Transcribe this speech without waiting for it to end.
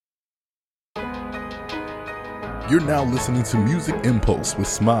You're now listening to Music Impulse with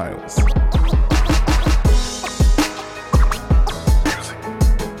Smiles.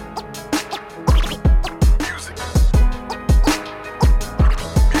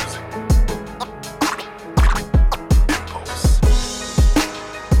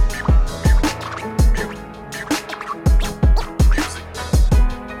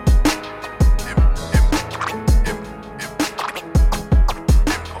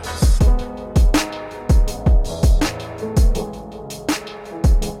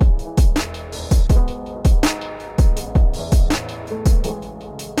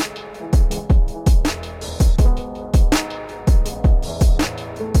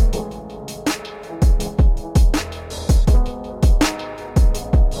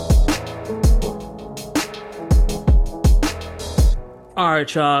 All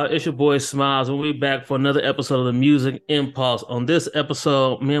right, y'all, it's your boy Smiles, and we're back for another episode of the Music Impulse. On this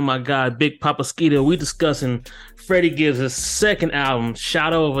episode, me and my guy, Big Papa Skeeter, we discussing Freddie Gibbs' second album,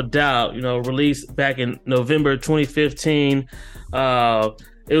 Shadow of a Doubt, released back in November 2015.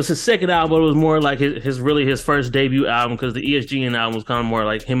 It was his second album, but it was more like his first debut album, because the ESGN album was kind of more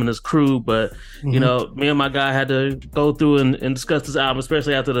like him and his crew. But, me and my guy had to go through and discuss this album,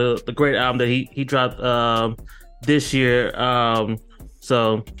 especially after the great album that he dropped this year.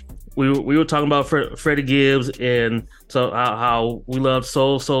 So we were talking about Freddie Gibbs, and so how we loved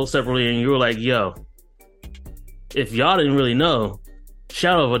Soul Separately, and you were like, yo, if y'all didn't really know,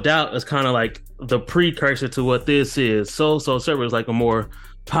 Shadow of a Doubt is kind of like the precursor to what this is. Soul Separately is like a more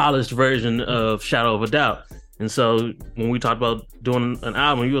polished version of Shadow of a Doubt. And so when we talked about doing an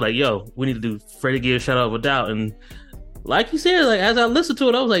album, you were like, yo, we need to do Freddie Gibbs Shadow of a Doubt. And like you said, like as I listened to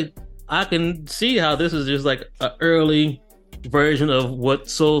it, I was like, I can see how this is just like an early version of what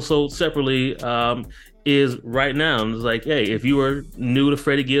Soul Separately is right now. And it's like, hey, if you were new to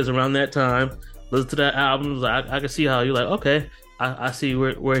Freddie Gibbs around that time, listen to that album. I can see how you're like, okay, I see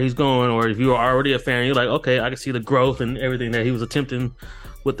where he's going. Or if you were already a fan, you're like, okay, I can see the growth and everything that he was attempting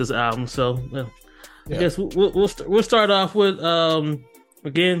with this album. So I guess we'll start off with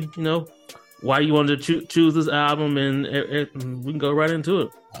again, why you wanted to choose this album, and we can go right into it.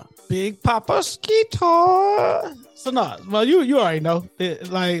 Big Papa Skeeter. So well, you already know.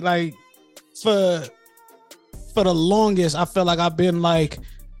 Like for the longest, I felt like I've been like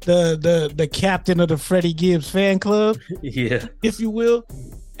the captain of the Freddie Gibbs fan club, yeah, if you will.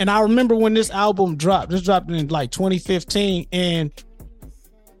 And I remember when this album dropped. This dropped in like 2015, and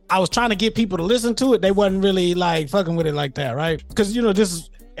I was trying to get people to listen to it. They wasn't really like fucking with it like that, right? Because this is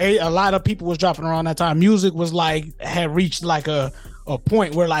a lot of people was dropping around that time. Music was like had reached like a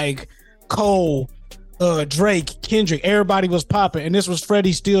point where like Cole, Drake, Kendrick, everybody was popping, and this was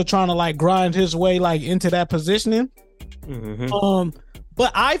Freddie still trying to like grind his way like into that positioning. Mm-hmm.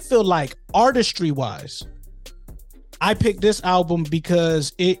 But I feel like artistry wise, I picked this album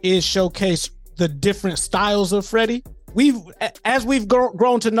because it is showcased the different styles of Freddie. As we've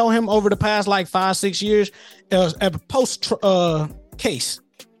grown to know him over the past like 5-6 years, a post case.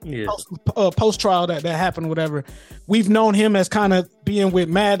 Yeah. Post trial that happened, whatever. We've known him as kind of being with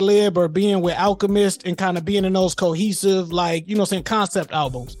Madlib or being with Alchemist and kind of being in those cohesive, like, concept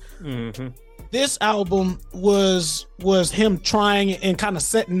albums. Mm-hmm. This album was him trying and kind of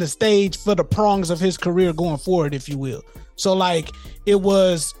setting the stage for the prongs of his career going forward, if you will. So like it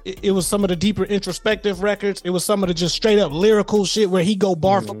was some of the deeper introspective records. It was some of the just straight up lyrical shit where he go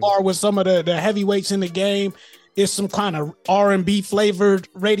bar for bar with some of the heavyweights in the game. It's some kind of R&B flavored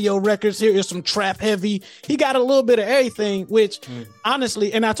radio records. Here is some trap heavy. He got a little bit of everything, which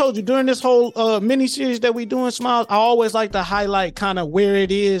honestly, and I told you during this whole mini series that we doing, Smiles, I always like to highlight kind of where it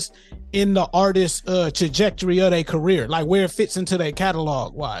is in the artist's trajectory of their career, like where it fits into their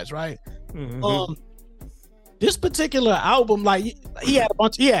catalog wise, right? Mm-hmm. This particular album, like he had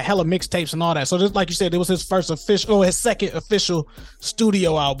hella mixtapes and all that. So just like you said, it was his his second official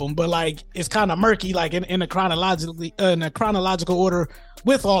studio album. But like it's kind of murky, like in a chronological order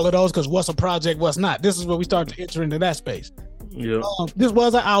with all of those, because what's a project, what's not. This is where we start to enter into that space. Yeah, this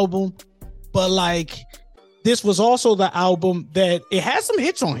was an album, but like this was also the album that it had some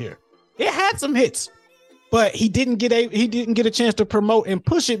hits on here. It had some hits. But he didn't get a chance to promote and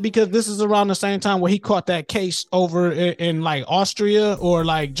push it because this is around the same time where he caught that case over in like Austria or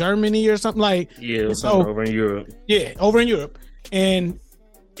like Germany or something like. Yeah, so, over in Europe. Yeah, over in Europe, and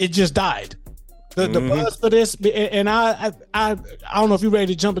it just died. The buzz for this, and I don't know if you're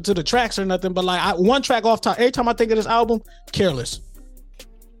ready to jump into the tracks or nothing, but like one track off top. Every time I think of this album, Careless.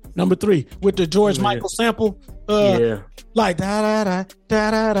 Number 3 with the George Michael sample. Like da da da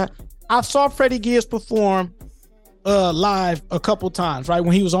da da da. I saw Freddie Gibbs perform live a couple times, right?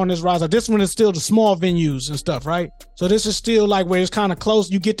 When he was on this rise. This one is still the small venues and stuff, right? So this is still like where it's kind of close.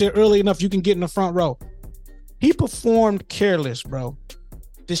 You get there early enough, you can get in the front row. He performed Careless, bro.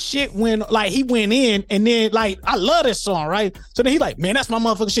 The shit went like he went in, and then like I love this song, right? So then he like, man, that's my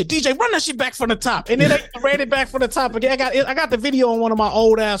motherfucking shit. DJ, run that shit back from the top, and then they ran it back from the top again. I got the video on one of my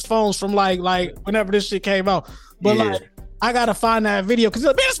old ass phones from like whenever this shit came out, but like I gotta find that video because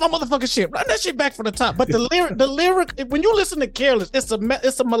man, that's my motherfucking shit. Run that shit back from the top. But the lyric, when you listen to Careless, it's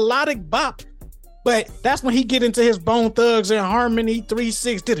a melodic bop. But that's when he get into his Bone Thugs and Harmony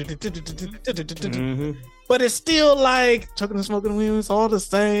 3-6. But it's still like chucking and smoking weed. It's all the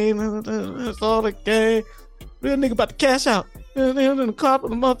same. It's all the game. Real nigga about to cash out. In the car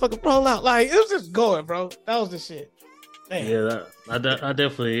with the motherfucking roll out. Like it was just going, bro. That was the shit. Man. Yeah, I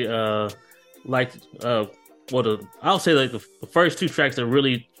definitely liked. I'll say like the first two tracks that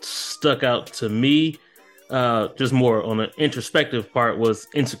really stuck out to me, just more on the introspective part, was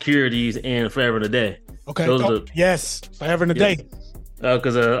Insecurities and Forever and a Day. Okay. Yes, Forever and a Day.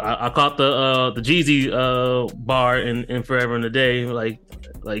 Because I caught the Jeezy bar in Forever and a Day, like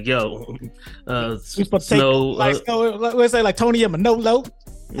yo, Snow. Let's say like Tony and Manolo.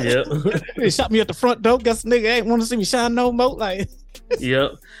 Yeah, they shot me at the front door. Guess nigga ain't want to see me shine no more. Like,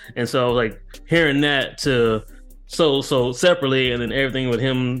 yep. And so like hearing that to so separately, and then everything with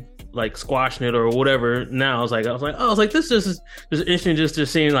him like squashing it or whatever. Now I was like, this is just interesting, just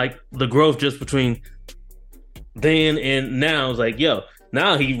seeing like the growth just between then and now. It's like, yo,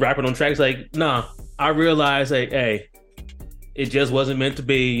 now he rapping on tracks like, nah, I realized like, hey, it just wasn't meant to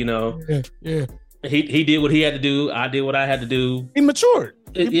be, you know. Yeah. He did what he had to do. I did what I had to do. He matured.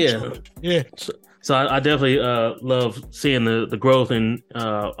 Yeah. So I definitely love seeing the growth and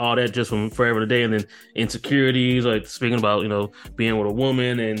all that just from Forever and a Day, and then Insecurities, like speaking about, you know, being with a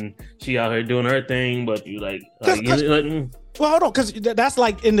woman and she out here doing her thing, but you like well, hold on, because that's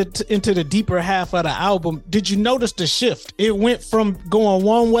like into the deeper half of the album. Did you notice the shift? It went from going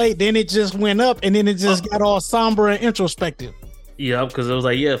one way, then it just went up, and then it just got all somber and introspective. Yeah, because it was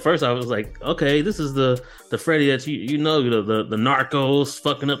like, first I was like, okay, this is the Freddie that you know, the narcos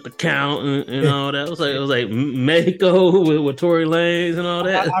fucking up the count and all that. It was like Mexico with Tory Lanez and all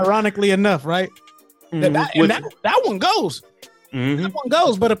that. Ironically enough, right? That one goes. Mm-hmm. That one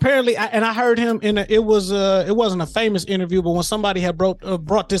goes, but apparently, I heard him it wasn't a famous interview, but when somebody had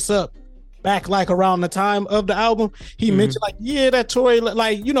brought this up back like around the time of the album, he mentioned like, that Tory,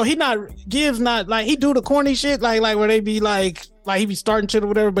 like, you know, he do the corny shit like where they be like he be starting shit or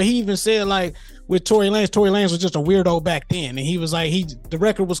whatever, but he even said like with Tory Lanez was just a weirdo back then, and he was like the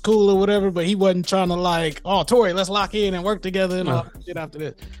record was cool or whatever, but he wasn't trying to like, oh, Tory, let's lock in and work together and all that shit after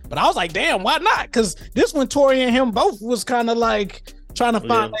this. But I was like, damn, why not? Because this one, Tory and him both was kind of like trying to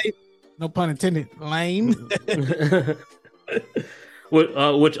find no pun intended, lane.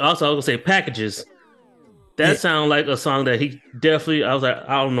 Which also I was gonna say Packages. That sound like a song that he definitely. I was like,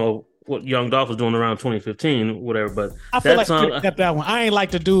 I don't know what Young Dolph was doing around 2015, whatever. But I feel like he kept that one. I ain't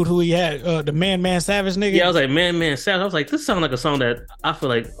like the dude who he had, the Man Savage nigga. Yeah, I was like Man Savage. I was like, this sounds like a song that I feel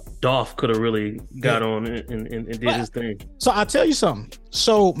like Dolph could have really got on and did his thing. So I'll tell you something.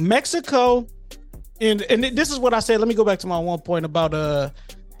 So Mexico, and this is what I said. Let me go back to my one point about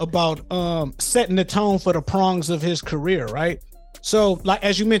setting the tone for the prongs of his career, right? So, like,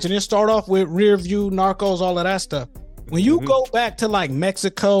 as you mentioned, it started off with Rear View, Narcos, all of that stuff. When you go back to like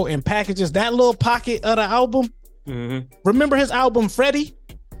Mexico and Packages, that little pocket of the album, remember his album Freddie?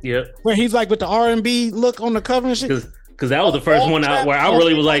 Yeah. Where he's like with the R&B look on the cover and shit? Because that was the first one out where I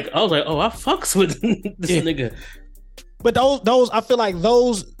really was like, oh, I fucks with this nigga. But those, I feel like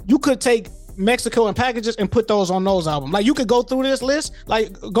those, you could take Mexico and Packages and put those on those albums. Like, you could go through this list,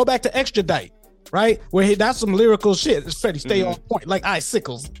 like, go back to Extradite. Right, where that's some lyrical shit. It's Freddie, stay on point, like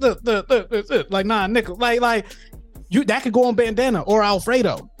icicles, like nickels, like you that could go on Bandana or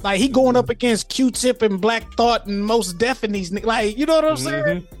Alfredo. Like he going up against Q-Tip and Black Thought and Most Def and these, like, you know what I'm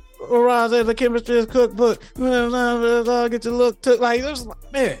saying? Or I said the chemistry is cookbook. Get your look took, like there's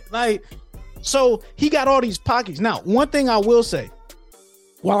man, like so he got all these pockets. Now, one thing I will say,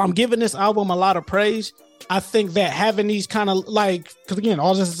 while I'm giving this album a lot of praise, I think that having these kind of like, because again,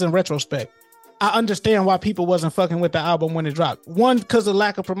 all this is in retrospect. I understand why people wasn't fucking with the album when it dropped. One, because of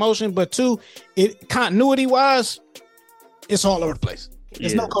lack of promotion, but two, it continuity wise, it's all over the place.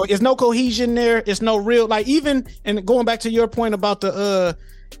 It's no cohesion there. It's no real, like, even, and going back to your point about the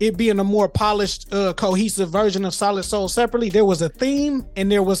it being a more polished, cohesive version of Solid Soul separately, there was a theme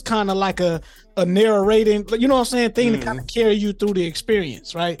and there was kind of like a narrating, you know what I'm saying, thing to kind of carry you through the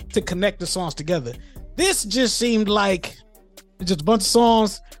experience, right? To connect the songs together. This just seemed like just a bunch of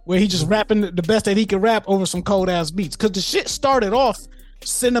songs where he just rapping the best that he can rap over some cold ass beats. Cause the shit started off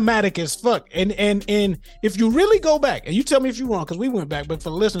cinematic as fuck. And if you really go back, and you tell me if you're wrong, because we went back, but for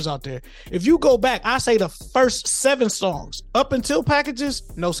the listeners out there, if you go back, I say the first 7 songs up until Packages,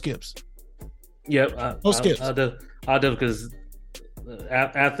 no skips. Yep, no skips. I'll do because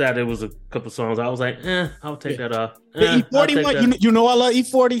after that, it was a couple songs. I was like, I'll take that off. The E40 one, you know I love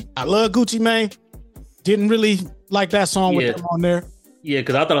E40. I love Gucci Mane. Didn't really like that song with them on there. Yeah,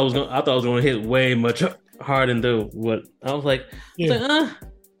 because I thought I was gonna hit way much harder than what I was like.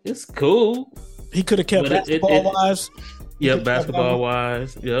 It's cool. He could have kept Basketball Wives. Yep, Basketball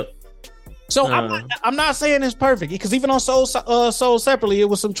Wives. Yep. So I'm not saying it's perfect, because even on Soul Separately, it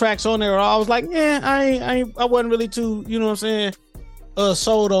was some tracks on there where I was like, I wasn't really too, you know what I'm saying,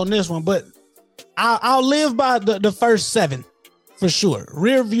 sold on this one. But I'll live by the first 7 for sure.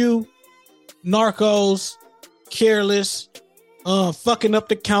 Rear View, Narcos, Careless, Fucking Up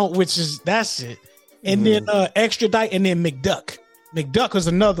the Count, which is that shit, and then Extradite, and then McDuck. McDuck was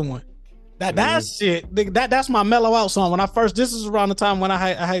another one. That shit. That's my mellow out song. When I first, this is around the time when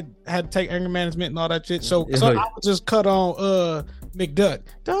I had to take anger management and all that shit. So I would just cut on McDuck.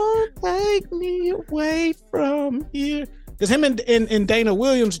 Don't take me away from here. Because him and Dana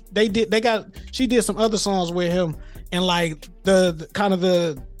Williams, she did some other songs with him, and like the kind of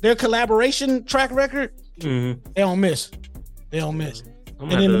their collaboration track record, they don't miss. And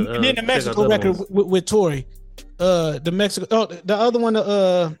then the Mexico record with Tory, the other one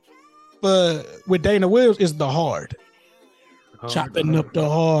with Dana Williams is The Hard. Chopping up the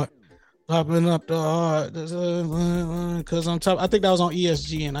heart, because on top, I think that was on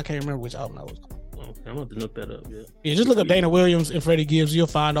ESG, and I can't remember which album that was. I'm gonna look that up. Yeah, just look up Dana Williams and Freddie Gibbs. You'll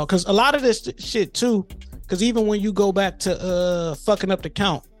find out, because a lot of this shit too. Because even when you go back to Fucking Up the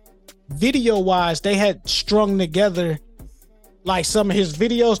Count, video wise, they had strung together like some of his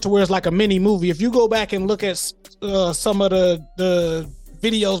videos to where it's like a mini movie. If you go back and look at some of the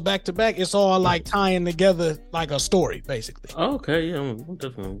videos back to back, it's all like tying together like a story, basically. Okay, yeah, I'm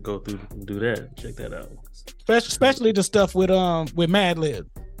definitely gonna go through and do that. Check that out. Especially the stuff with Madlib.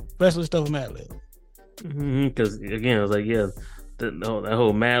 Especially stuff with Madlib. Because again, I was like, that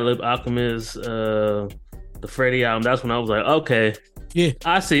whole Madlib, Alchemist, the Freddie album. That's when I was like, okay, yeah,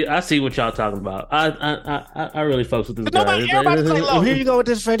 I see what y'all talking about. I really fucks with this guy. Everybody's like, oh, here you go with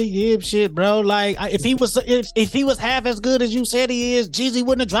this Freddie Gibbs shit, bro. Like, if he was half as good as you said he is, Jeezy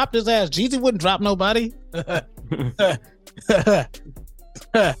wouldn't have dropped his ass. Jeezy wouldn't drop nobody. What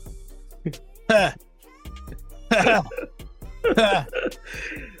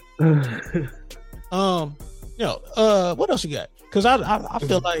else you got? Because I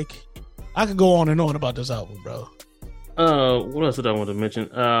feel like I could go on and on about this album, bro. What else did I want to mention?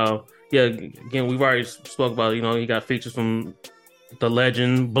 Again, we've already spoke about, he got features from the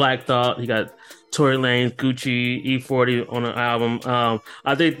legend Black Thought. He got Tory Lanez, Gucci, E40 on the album.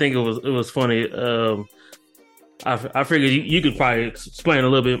 I did think it was funny. I figured you could probably explain a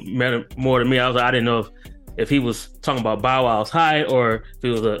little bit more to me. I didn't know if he was talking about Bow Wow's Height or if it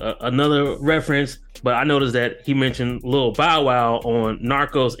was another reference, but I noticed that he mentioned Lil Bow Wow on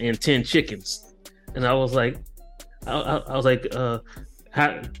Narcos and 10 Chickens, and I was like, talking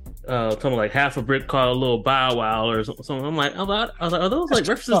like half a brick called a Lil Bow Wow or something. I was like, are those like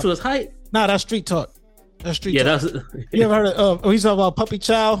references to his height? Nah, that's street talk. That's street talk. That's you ever heard of he's talking about Puppy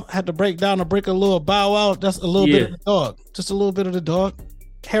Chow had to break down a brick of Lil Bow Wow. That's a little bit of the dog. Just a little bit of the dog.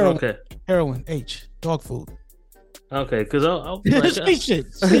 Heroin. Okay. Heroin. Dog food. Okay, because I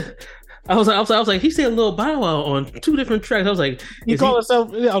was like, I was like, he said Lil Bow Wow on 2 different tracks. I was like, he called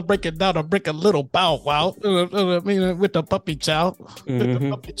himself. I was breaking down a brick of Little Bow Wow. With the Puppy Chow. With the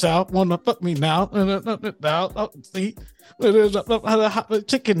Puppy Chow, wanna fuck me now? See,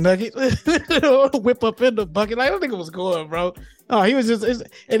 chicken nugget whip up in the bucket. Like, I don't think it was going, bro. Oh, he was just,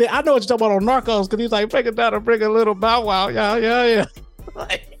 and I know what you're talking about on Narcos, because he's like breaking down a brick of Little Bow Wow. Yeah.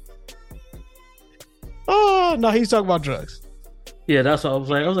 Oh no, he's talking about drugs. Yeah, that's what I was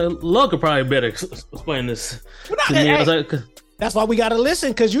like. Lil could probably better explain this to me. I was like, that's why we gotta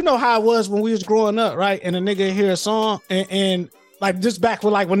listen, because you know how it was when we was growing up, right? And a nigga hear a song and like just back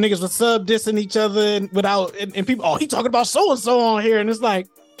with like when niggas were sub dissing each other and people, he talking about so and so on here, and it's like,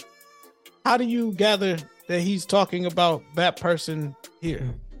 how do you gather that he's talking about that person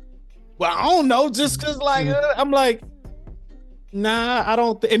here? Well, I don't know, just because like I'm like, nah, I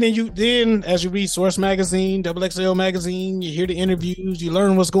don't. And then as you read Source Magazine, XXL Magazine, you hear the interviews, you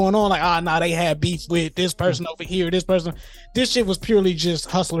learn what's going on. Like, they had beef with this person over here, this person. This shit was purely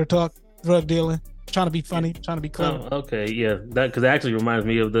just hustler talk, drug dealing, trying to be funny, trying to be clever. Okay, yeah, that because it actually reminds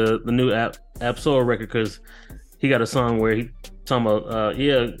me of the new Ab Soul record, because he got a song where he talking about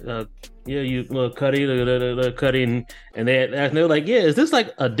you Cudi, Cudi, and they were like, yeah, is this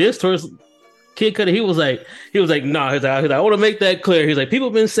like a diss towards Kid Cudi? He was like, no, he's like, I want to make that clear. He's like, people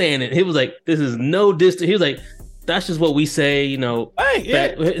have been saying it. He was like, this is no diss. He was like, that's just what we say, you know. Hey,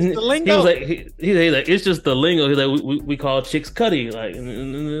 yeah, the lingo. He was like, he's like, it's just the lingo. He's like, we call chicks Cudi,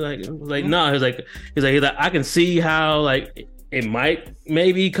 like, no. He's like, I can see how like it might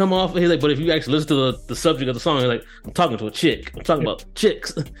maybe come off. He's like, but if you actually listen to the subject of the song, he's like, I'm talking to a chick. I'm talking about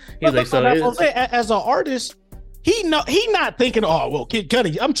chicks. He's like, so as an artist, he not thinking, oh well, Kid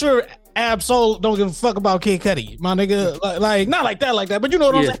Cudi. I'm sure Ab-Soul don't give a fuck about Kid Cudi, my nigga. Like not like that. But you know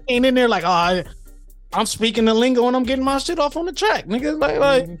what I'm saying? Ain't in there like, oh, I'm speaking the lingo and I'm getting my shit off on the track, nigga.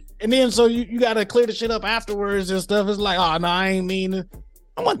 Like, and then so you gotta clear the shit up afterwards and stuff. It's like, oh no, I ain't mean.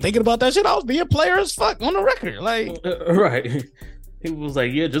 I wasn't thinking about that shit. I was being player as fuck on the record, like right. He was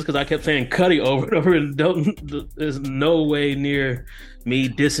like, yeah, just because I kept saying Cudi over and over, there's no way near me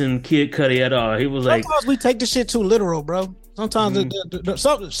dissing Kid Cudi at all. He was like, sometimes we take the shit too literal, bro. Sometimes,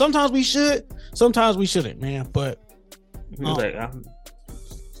 sometimes we should, sometimes we shouldn't, man. But he was like,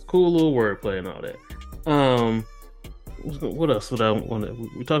 cool little wordplay and all that. What else would I want to?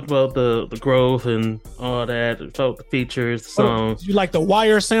 We talked about the growth and all that. We talked about the features, the songs. You like the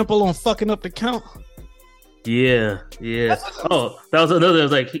Wire sample on "Fucking Up the Count"? Yeah. Oh, that was another. It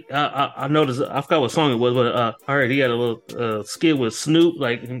was like I noticed. I forgot what song it was, but I heard he had a little skit with Snoop,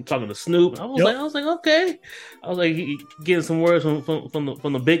 like him talking to Snoop. I was like, okay. I was like, he getting some words from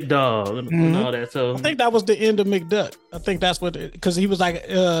the big dog and all that. So I think that was the end of McDuck. I think that's what, because he was like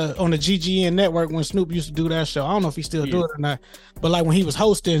on the GGN network when Snoop used to do that show. I don't know if he still do it or not, but like when he was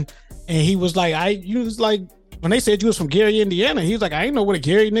hosting, and he was like, when they said you was from Gary, Indiana, he was like, I ain't know what a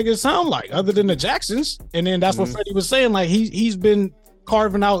Gary nigga sound like other than the Jacksons. And then that's what Freddie was saying. Like he's been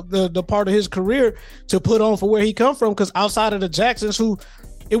carving out the part of his career to put on for where he come from. Because outside of the Jacksons, who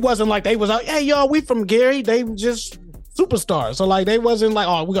it wasn't like they was like, hey y'all, we from Gary. They just superstars. So like they wasn't like,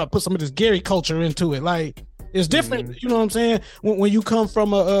 oh, we gotta put some of this Gary culture into it. Like it's different. You know what I'm saying? When you come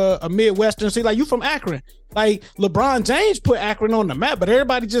from a Midwestern city, like you from Akron. Like LeBron James put Akron on the map, but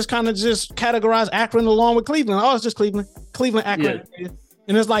everybody just kind of just categorized Akron along with Cleveland. Oh, it's just Cleveland, Akron,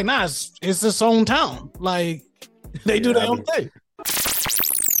 and it's like, nah, it's its own town. Like they do their own thing.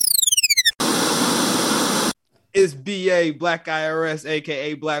 It's BA Black IRS,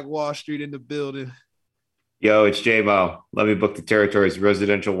 aka Black Wall Street, in the building. Yo, it's J-Mo. Let me book the territory's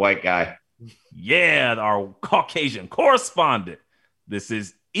residential white guy. Yeah, our Caucasian correspondent. This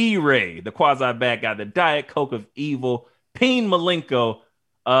is E-Ray, the quasi-bad guy, the Diet Coke of evil, Peen Malenko,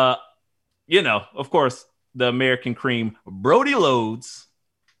 of course, the American cream, Brody Loads.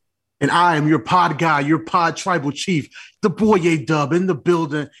 And I am your pod guy, your pod tribal chief, the boy A-Dub in the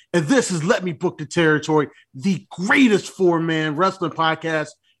building. And this is Let Me Book the Territory, the greatest four-man wrestling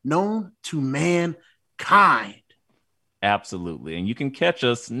podcast known to mankind. Absolutely. And you can catch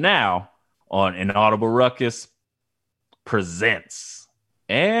us now on Inaudible Ruckus Presents.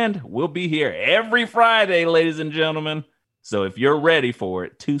 And we'll be here every Friday, ladies and gentlemen. So if you're ready for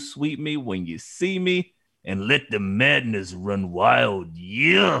it, to sweet me when you see me and let the madness run wild.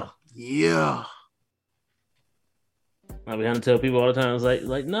 Yeah. I'll be having to tell people all the time, it's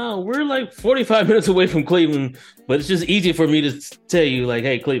like, no, we're like 45 minutes away from Cleveland, but it's just easy for me to tell you, like,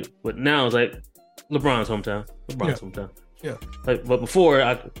 hey, Cleveland. But now it's like LeBron's hometown. Hometown. Yeah. Like, but before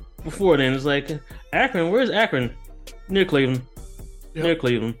then, it's like Akron. Where's Akron? Near Cleveland. Yep. Near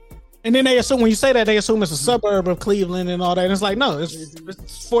Cleveland. And then they assume, when you say that, they assume it's a suburb of Cleveland and all that. And it's like, no,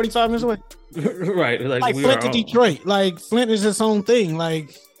 it's 45 minutes away. Right. Like Flint to Detroit. Like Flint is its own thing.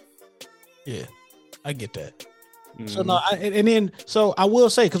 Like, yeah, I get that. Mm-hmm. So no, I will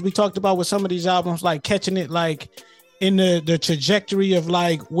say, because we talked about with some of these albums, like catching it like in the trajectory of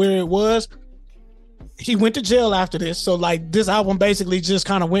like where it was. He went to jail after this. So like this album basically just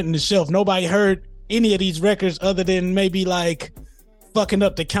kind of went in the shelf. Nobody heard any of these records other than maybe like Fucking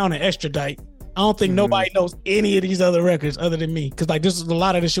Up the Count and Extradite. I don't think nobody knows any of these other records other than me, because like a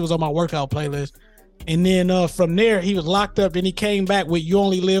lot of this shit was on my workout playlist. And then from there he was locked up. Then he came back with You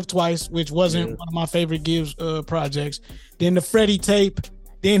Only Live Twice, which wasn't one of my favorite Gibbs projects. Then the Freddie tape.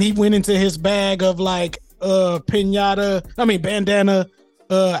 Then he went into his bag of like Bandana,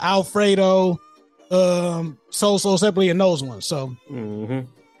 Alfredo, Soul Separately, and those ones. So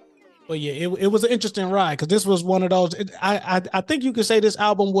but yeah, it was an interesting ride, because this was one of those. I think you could say this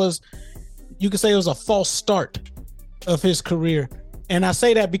album it was a false start of his career. And I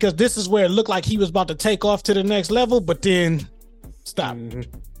say that because this is where it looked like he was about to take off to the next level, but then stop.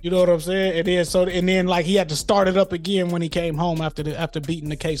 You know what I'm saying? And then like he had to start it up again when he came home after beating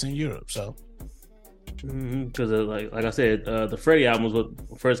the case in Europe. So Because like I said, the Freddie album was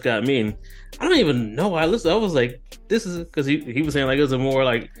what first got me, and I don't even know why I listened. I was like, this is because he was saying like it was a more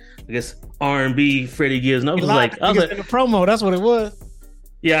like I guess R&B Freddie Gibbs, and I was like in the promo, that's what it was.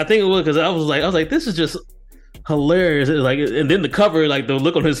 Yeah, I think it was because I was like, this is just hilarious. Like, and then the cover, like the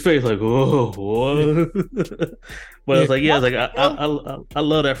look on his face, like, whoa, what? But I was like, yeah, I was like, I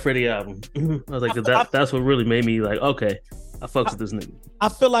love that Freddie album. I was like, that's what really made me like, okay, I fucks with this nigga. I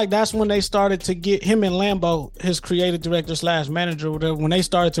feel like that's when they started to get him and Lambo, his creative director / manager, whatever, when they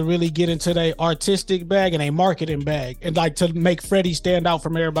started to really get into their artistic bag and a marketing bag, and like to make Freddie stand out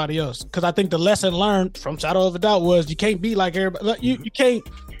from everybody else. Because I think the lesson learned from Shadow of a Doubt was you can't be like everybody. You can't,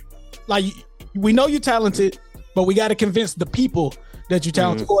 like, we know you're talented, but we got to convince the people that you're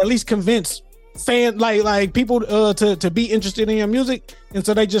talented, or at least convince fans, like people to be interested in your music. And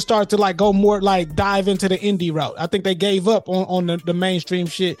so they just start to like go more like dive into the indie route. I think they gave up on the mainstream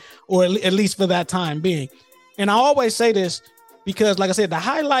shit, or at least for that time being. And I always say this because, like I said, the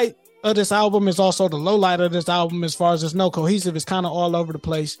highlight of this album is also the low light of this album as far as it's no cohesive. It's kind of all over the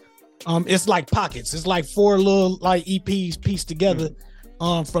place. It's like pockets. It's like 4 little like EPs pieced together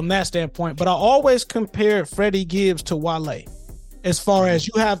from that standpoint. But I always compare Freddie Gibbs to Wale. As far as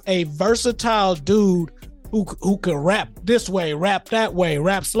you have a versatile dude who could rap this way, rap that way,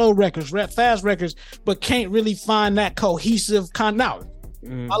 rap slow records, rap fast records, but can't really find that cohesive kind. Now,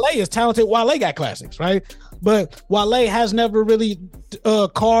 Wale is talented. Wale got classics, right? But Wale has never really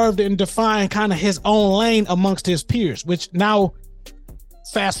carved and defined kind of his own lane amongst his peers, which now,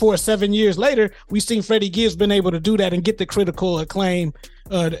 fast forward 7 years later, we've seen Freddie Gibbs been able to do that and get the critical acclaim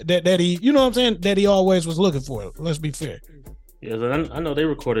that he, you know what I'm saying, that he always was looking for. Let's be fair. Yeah, I know they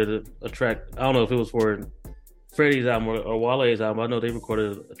recorded a track. I don't know if it was for Freddie's album or Wale's album. I know they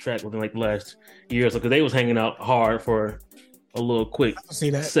recorded a track within like the last year or so because they was hanging out hard for a little quick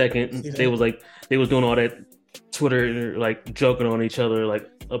second. They was doing all that Twitter like joking on each other like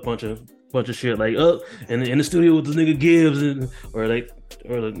a bunch of shit like and in the studio with the nigga Gibbs or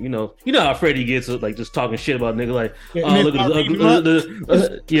you know how Freddie gets like just talking shit about nigga like look at this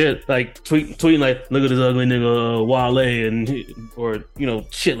ugly like tweeting like look at this ugly nigga Wale and or you know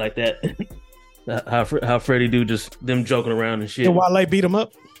shit like that. how Freddie do just them joking around and shit. And Wale beat him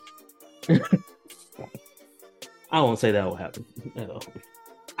up. I won't say that will happen at all.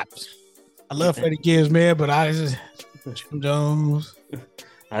 I love Freddie Gibbs, man, but I just Jim Jones.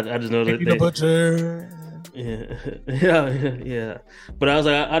 I just know that the Butcher. Yeah. But I was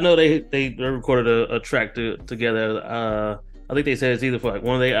like, I know they recorded a track together. I think they said it's either for like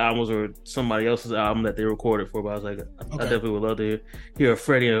one of their albums or somebody else's album that they recorded for. But I was like, I definitely would love to hear a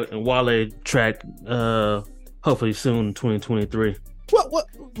Freddie and Wale track. Hopefully soon in 2023. What?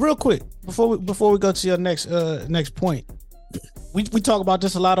 Real quick before we go to your next point, we talk about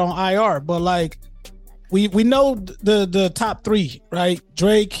this a lot on IR, but like. We know the top 3, right?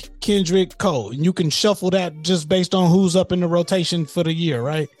 Drake, Kendrick, Cole. And you can shuffle that just based on who's up in the rotation for the year,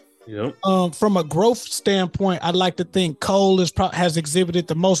 right? Yep. From a growth standpoint, I'd like to think Cole has exhibited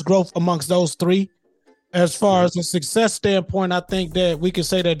the most growth amongst those 3. As far as a success standpoint, I think that we could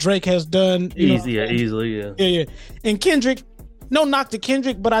say that Drake has done easily. Yeah. And Kendrick, no knock to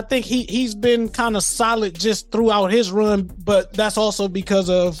Kendrick, but I think he's been kind of solid just throughout his run. But that's also because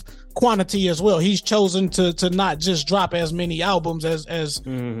of quantity as well. He's chosen to not just drop as many albums as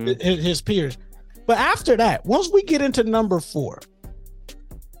his peers. But after that, once we get into number 4,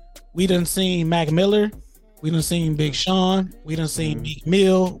 we done seen Mac Miller, we done seen Big Sean, we done seen Meek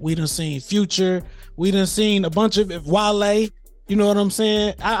Mill, we done seen Future, we done seen a bunch of Wale. You know what I'm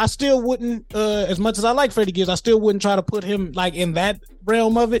saying? I still wouldn't, as much as I like Freddie Gibbs, I still wouldn't try to put him like in that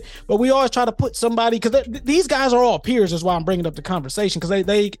realm of it. But we always try to put somebody, because these guys are all peers. Is why I'm bringing up the conversation, because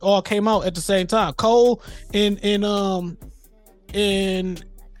they all came out at the same time. Cole and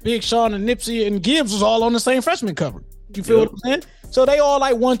Big Sean and Nipsey and Gibbs was all on the same freshman cover. You feel what I'm saying? So they all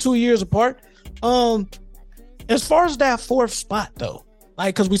like 1-2 years apart. As far as that 4th spot though,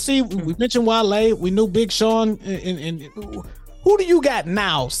 like, because we mentioned Wale, we knew Big Sean and who do you got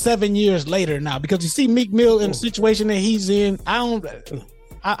now, 7 years later now? Because you see Meek Mill in the situation that he's in.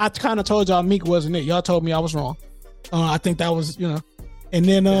 I kind of told y'all Meek wasn't it. Y'all told me I was wrong. I think that was, and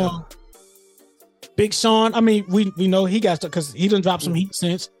then Big Sean. I mean, we know he got stuff because he done dropped some heat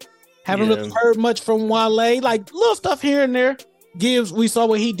since. Haven't really heard much from Wale. Like little stuff here and there. Gibbs, we saw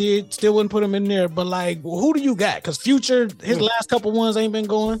what he did. Still wouldn't put him in there. But like, who do you got? Because Future, his last couple ones ain't been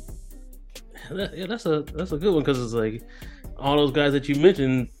going. Yeah, that's a good one, because it's like all those guys that you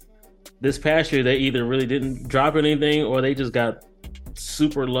mentioned this past year, they either really didn't drop anything or they just got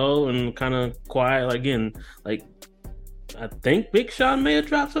super low and kind of quiet. Again, like I think Big Sean may have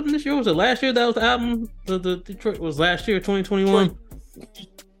dropped something this year. Was it last year? That was the album. The Detroit was last year, 2021.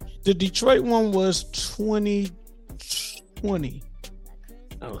 The Detroit one was 2020.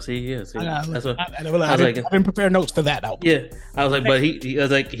 Oh, see, yeah, see, I that's what I didn't prepare notes for that album. Yeah, I was like, but he was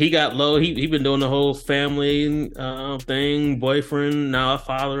like, he got low. He been doing the whole family thing, boyfriend, now a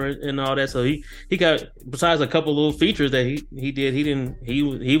father, and all that. So he got, besides a couple little features that he did,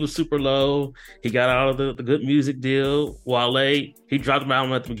 he was super low. He got out of the good music deal. Wale, he dropped an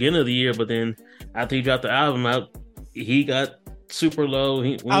album at the beginning of the year, but then after he dropped the album out, he got super low.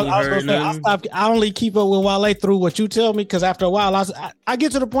 I only keep up with Wale through what you tell me, because after a while I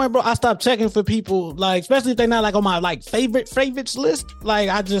get to the point, bro, I stopped checking for people, like, especially if they're not like on my like favorites list. Like,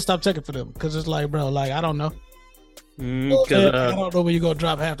 I just stopped checking for them because it's like, bro, like, I don't know. I don't know when you're gonna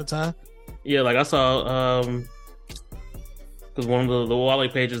drop half the time. Yeah, like I saw because one of the Wale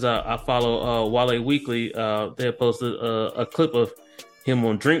pages I follow, Wale Weekly, they had posted a clip of him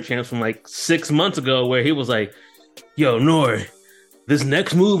on Drink Champs from like 6 months ago where he was like, yo, Nori, this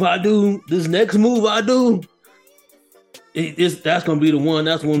next move I do, that's gonna be the one.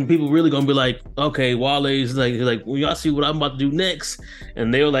 That's when people really gonna be like, okay, Wale's like, well, y'all see what I'm about to do next.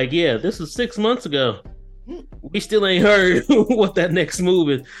 And they were like, yeah, this is 6 months ago. We still ain't heard what that next move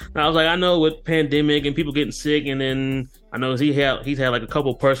is. And I was like, I know with pandemic and people getting sick, and then I know he's had like a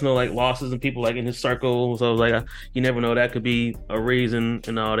couple personal like losses and people like in his circle. So I was like, you never know, that could be a reason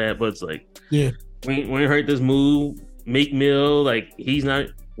and all that. But it's like, yeah, we ain't heard this move. Meek Mill, like, he's not.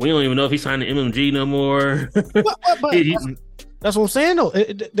 We don't even know if he's signed to MMG no more. but that's what I'm saying, though.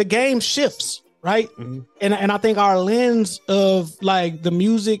 The game shifts, right? Mm-hmm. And I think our lens of like the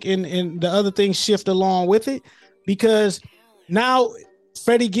music and the other things shift along with it, because now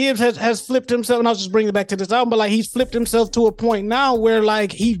Freddie Gibbs has flipped himself, and I'll just bring it back to this album, but like he's flipped himself to a point now where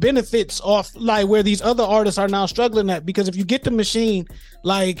like he benefits off like where these other artists are now struggling at, because if you get the machine,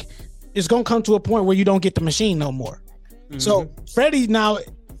 like, it's gonna come to a point where you don't get the machine no more. Mm-hmm. So Freddie now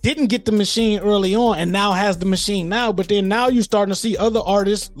didn't get the machine early on and now has the machine now, but then now you're starting to see other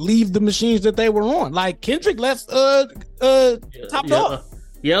artists leave the machines that they were on. Like Kendrick left Top Dog.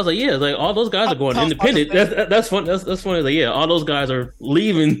 Yeah, I was like, yeah, like all those guys are going independent. That's fun. That's funny. Like, yeah, all those guys are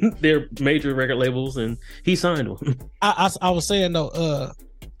leaving their major record labels, and he signed one. I was saying though,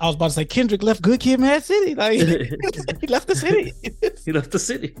 I was about to say Kendrick left Good Kid, Mad City. Like he left the city. He left the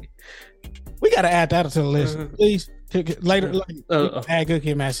city. We gotta add that to the list, please. Later, add Good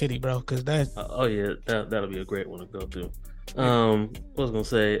Kid, Mad City, bro, because that's. Oh yeah, that'll be a great one to go to. What was I gonna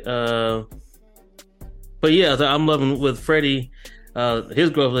say? But yeah, I'm loving with Freddie,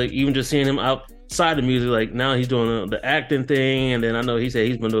 his growth. Like, even just seeing him outside of music, like now he's doing the acting thing, and then I know he said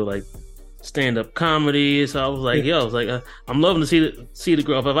he's been doing like stand-up comedy. So I was like, I'm loving to see the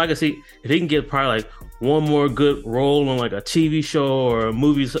growth. If he can get probably like one more good role on like a TV show or a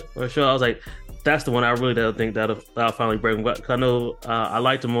movie or show, I was like, that's the one I really think that'll finally break him. Cause I know I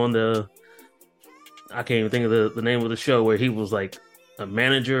liked him on I can't even think of the name of the show where he was like a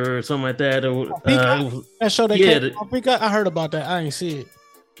manager or something like that. That show I heard about that. I ain't see it.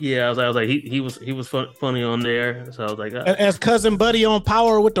 Yeah, I was like, he was funny on there. So I was like, as Cousin Buddy on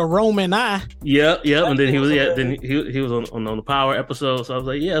Power with the Roman eye. Yep. And then he was on the Power episode. So I was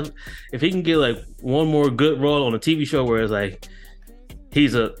like, yeah, if he can get like one more good role on a TV show where it's like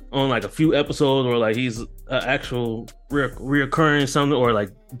he's on like a few episodes, or like he's an actual reoccurring something, or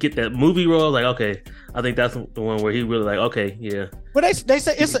like get that movie role, like, okay, I think that's the one where he really like, okay, yeah. But they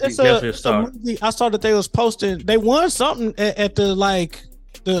say it's a movie. I saw that they was posting. They won something at the like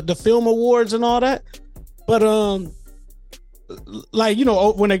the film awards and all that. But like, you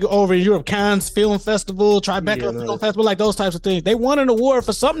know, when they go over in Europe, Cannes Film Festival, Tribeca Film Festival, like those types of things, they won an award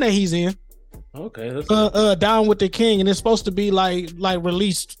for something that he's in. Okay, that's Down with the King, and it's supposed to be like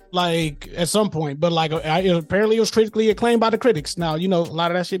released like at some point, but like apparently it was critically acclaimed by the critics. Now, you know, a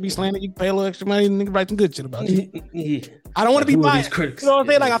lot of that shit be slanted. You can pay a little extra money and you can write some good shit about it. Yeah. I don't want to be biased. You know what I'm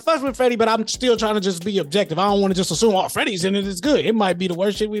saying? Like, I fuss with Freddie, but I'm still trying to just be objective. I don't want to just assume Freddie's in it. It's good. It might be the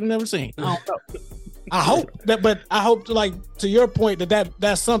worst shit we've never seen. I don't know. I hope like to your point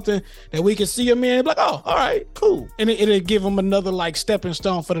that's something that we can see him in, like, oh, all right, cool, and it'll give him another like stepping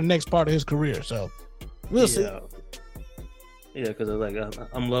stone for the next part of his career. So we'll see. Yeah, because like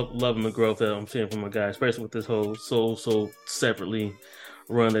I'm loving the growth that I'm seeing from my guy, especially with this whole so separately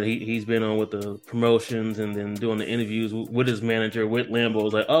run that he's been on with the promotions and then doing the interviews with his manager, with Lambo.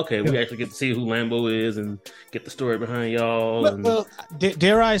 It's like, okay, we actually get to see who Lambo is and get the story behind y'all. Well,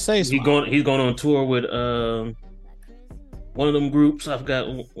 dare I say, he's going on tour with one of them groups. I forgot,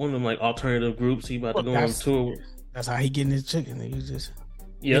 one of them like alternative groups. He about to go on tour. That's how he getting his chicken. He just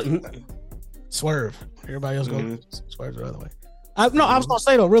yeah. Swerve. Everybody else goes swerves the other way. I was gonna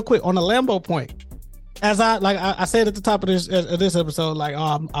say though, real quick on the Lambo point. As I said at the top of this episode, like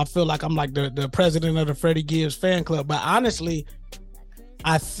I feel like I'm like the president of the Freddie Gibbs fan club. But honestly,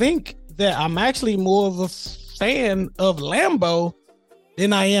 I think that I'm actually more of a fan of Lambo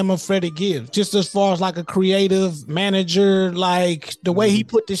than I am of Freddie Gibbs. Just as far as like a creative manager, like the way he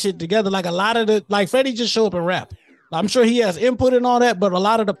put this shit together. Like a lot of Freddie just show up and rap. I'm sure he has input in all that, but a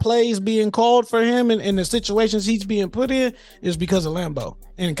lot of the plays being called for him and the situations he's being put in is because of Lambo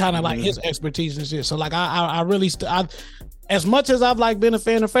and kind of like his expertise and shit. So like I really as much as I've like been a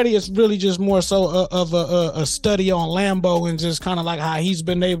fan of Freddie, it's really just more so of a study on Lambo and just kind of like how he's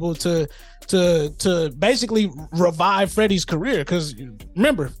been able to basically revive Freddie's career. Because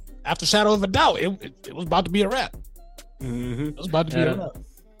remember, after Shadow of a Doubt, it was about to be a rap. It was about to be a rap.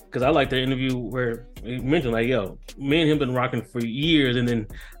 Because I like the interview where he mentioned like, yo, me and him been rocking for years, and then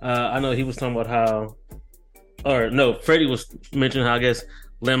I know he was talking about Freddie was mentioning how I guess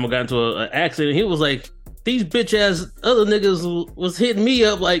Lambo got into an accident. He was like, these bitch ass other niggas was hitting me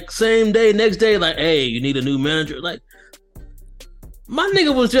up like same day, next day, like, hey, you need a new manager. Like, my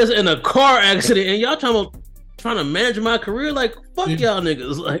nigga was just in a car accident, and y'all trying to manage my career. Like, fuck y'all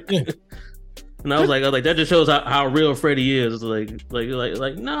niggas. Like. And I was like, that just shows how real Freddie is. Like,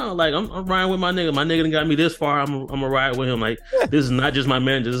 no, like I'm riding with my nigga. My nigga done got me this far. I'm gonna ride with him. Like, this is not just my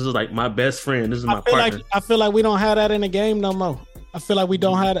manager. This is like my best friend. This is my partner. I feel like we don't have that in the game no more. I feel like we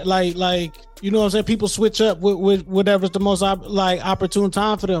don't have it. Like you know what I'm saying. People switch up with whatever's the most opportune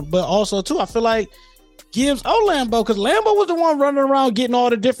time for them. But also too, I feel like Gibbs Lambo, because Lambo was the one running around getting all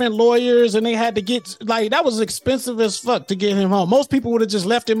the different lawyers, and they had to get like that was expensive as fuck to get him home. Most people would have just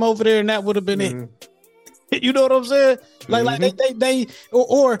left him over there, and that would have been it. You know what I'm saying? Like they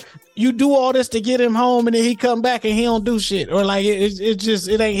or you do all this to get him home, and then he come back and he don't do shit, or like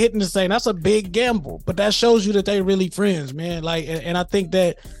it ain't hitting the same. That's a big gamble, but that shows you that they really friends, man. Like, and I think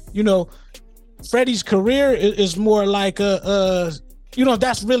that Freddie's career is more like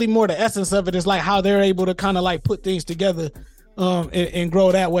that's really more the essence of it, is like how they're able to kind of like put things together and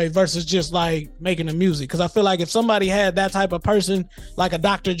grow that way versus just like making the music. Because I feel like if somebody had that type of person, like a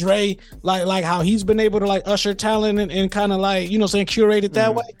Dr. Dre, like how he's been able to like usher talent and kind of like, curate it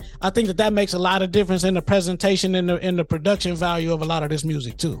that way, I think that makes a lot of difference in the presentation and the production value of a lot of this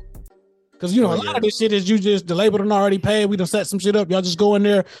music too. Because, a lot of this shit is the label done already paid. We done set some shit up. Y'all just go in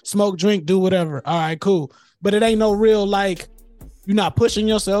there, smoke, drink, do whatever. All right, cool. But it ain't no real like, you're not pushing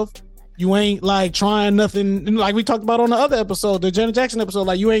yourself. You ain't like trying nothing, like we talked about on the other episode, the Janet Jackson episode.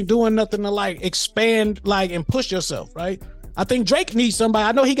 Like, you ain't doing nothing to like expand like and push yourself, right? I think Drake needs somebody.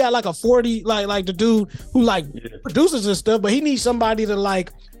 I know he got like a 40, like the dude who like produces and stuff, but he needs somebody to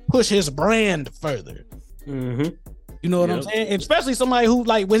like push his brand further. You know what I'm saying? Especially somebody who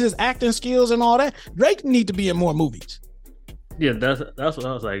like with his acting skills and all that. Drake need to be in more movies. Yeah, that's what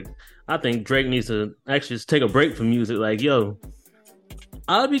I was like. I think Drake needs to actually just take a break from music. Like, yo,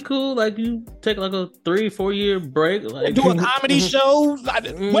 I'd be cool. Like, you take like a 3-4 year break, like do a comedy show,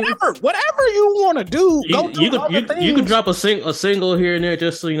 whatever you want to do. You could drop a single here and there,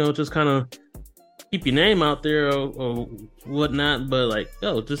 just so just kind of keep your name out there or whatnot. But like,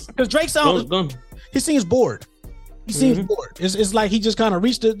 yo, just because Drake he seems bored. He seems bored. It's like he just kind of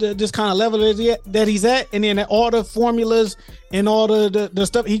reached this kind of level that he's at, and then all the formulas and all the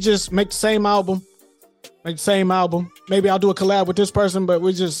stuff, he just make the same album. Maybe I'll do a collab with this person, but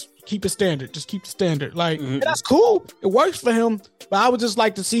we just keep it standard. Just keep it standard. Like, that's cool. It works for him. But I would just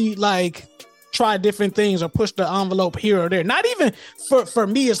like to see like try different things or push the envelope here or there. Not even for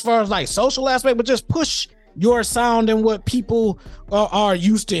me as far as like social aspect, but just push your sound and what people are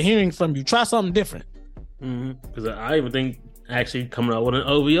used to hearing from you. Try something different. Because I even think actually coming out with an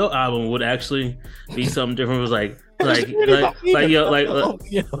OVO album would actually be something different. It was like right.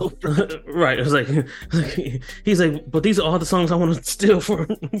 It's like he's like, but these are all the songs I want to steal for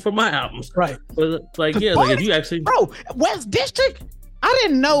my albums. Right. But like, yeah, like if you actually, bro, West District, I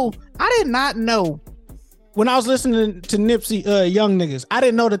did not know when I was listening to Nipsey, Young Niggas, I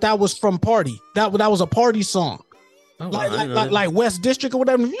didn't know that was from Party. That was a Party song. Oh, like West District or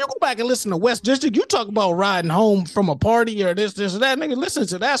whatever. If you go back and listen to West District, you talk about riding home from a party or this or that. Nigga, listen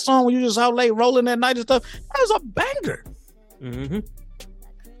to that song when you just out late rolling that night and stuff. That was a banger.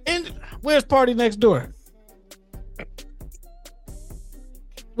 And where's Party Next Door?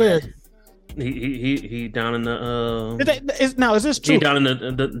 Where? He down in the is this true? He down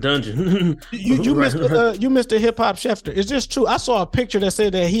in the dungeon. you missed the hip hop Schefter. Is this true? I saw a picture that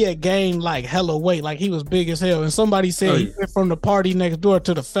said that he had gained like hella weight, like he was big as hell, and somebody said he went from the Party Next Door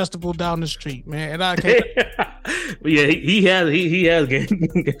to the festival down the street, man. And I can't. But yeah, he has gained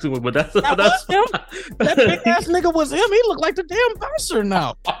some weight, but that's him. That big ass nigga was him. He looked like the damn bouncer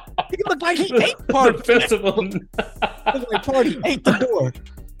now. He looked like he ate part the festival. Looked like Party ate the door.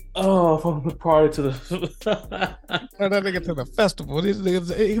 Oh, from the party to the That nigga to the festival.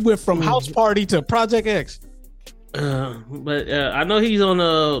 He went from house party to Project X. But I know he's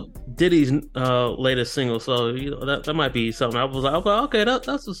on Diddy's latest single, so that might be something. I was like, okay, that's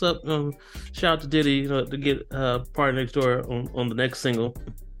what's up. Shout out to Diddy, to get Party Next Door on the next single.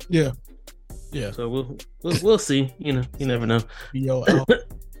 Yeah. So we'll see. You never know. Yo, that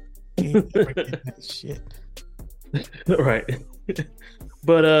shit. Right.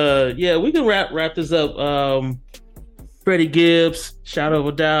 But yeah, we can wrap this up. Freddie Gibbs, Shadow of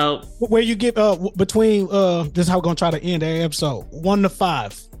a Doubt. Where you get between this is how we're gonna try to end every episode. 1 to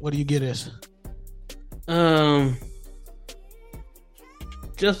 5. What do you get this?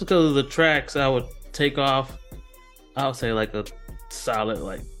 Just because of the tracks I would take off, I would say like a solid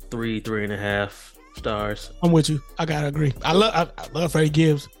like 3.5 stars. I'm with you. I gotta agree. I love Freddie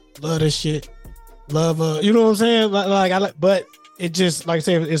Gibbs. Love this shit. Love you know what I'm saying? But it just, like I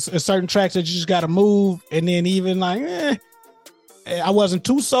said, it's certain tracks that you just got to move. And then even like, I wasn't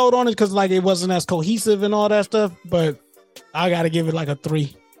too sold on it because like it wasn't as cohesive and all that stuff. But I got to give it like a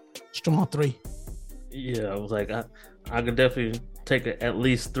 3. Strong 3. Yeah, I was like, I could definitely take at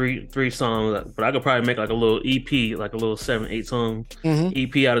least three songs. But I could probably make like a little EP, like a little 7-8 song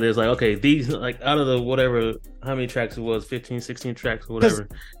EP out of this. Like, okay, these, like out of the whatever, how many tracks it was, 15, 16 tracks or whatever.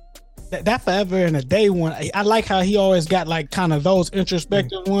 That Forever and a Day one, I like how he always got like kind of those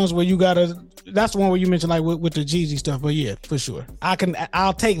introspective ones where you gotta. That's the one where you mentioned like with the Jeezy stuff. But yeah, for sure,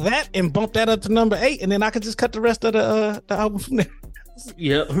 I'll take that and bump that up to number 8, and then I could just cut the rest of the album from there.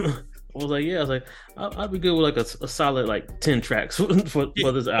 Yep. I was like, I'd be good with like a solid like 10 tracks for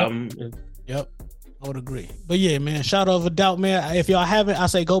this album. Yep. I would agree. But yeah, man, Shadow of a Doubt, man. If y'all haven't, I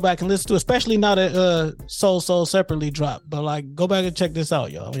say go back and listen to it, especially now that Soul Separately dropped. But like, go back and check this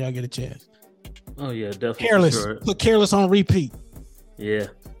out, y'all, when y'all get a chance. Oh yeah, definitely. Careless. Sure. Put Careless on repeat. Yeah.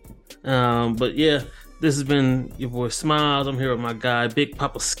 But yeah, this has been your boy Smiles. I'm here with my guy Big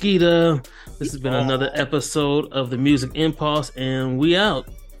Papa Skeeter. This has been another episode of the Music Impulse, and we out.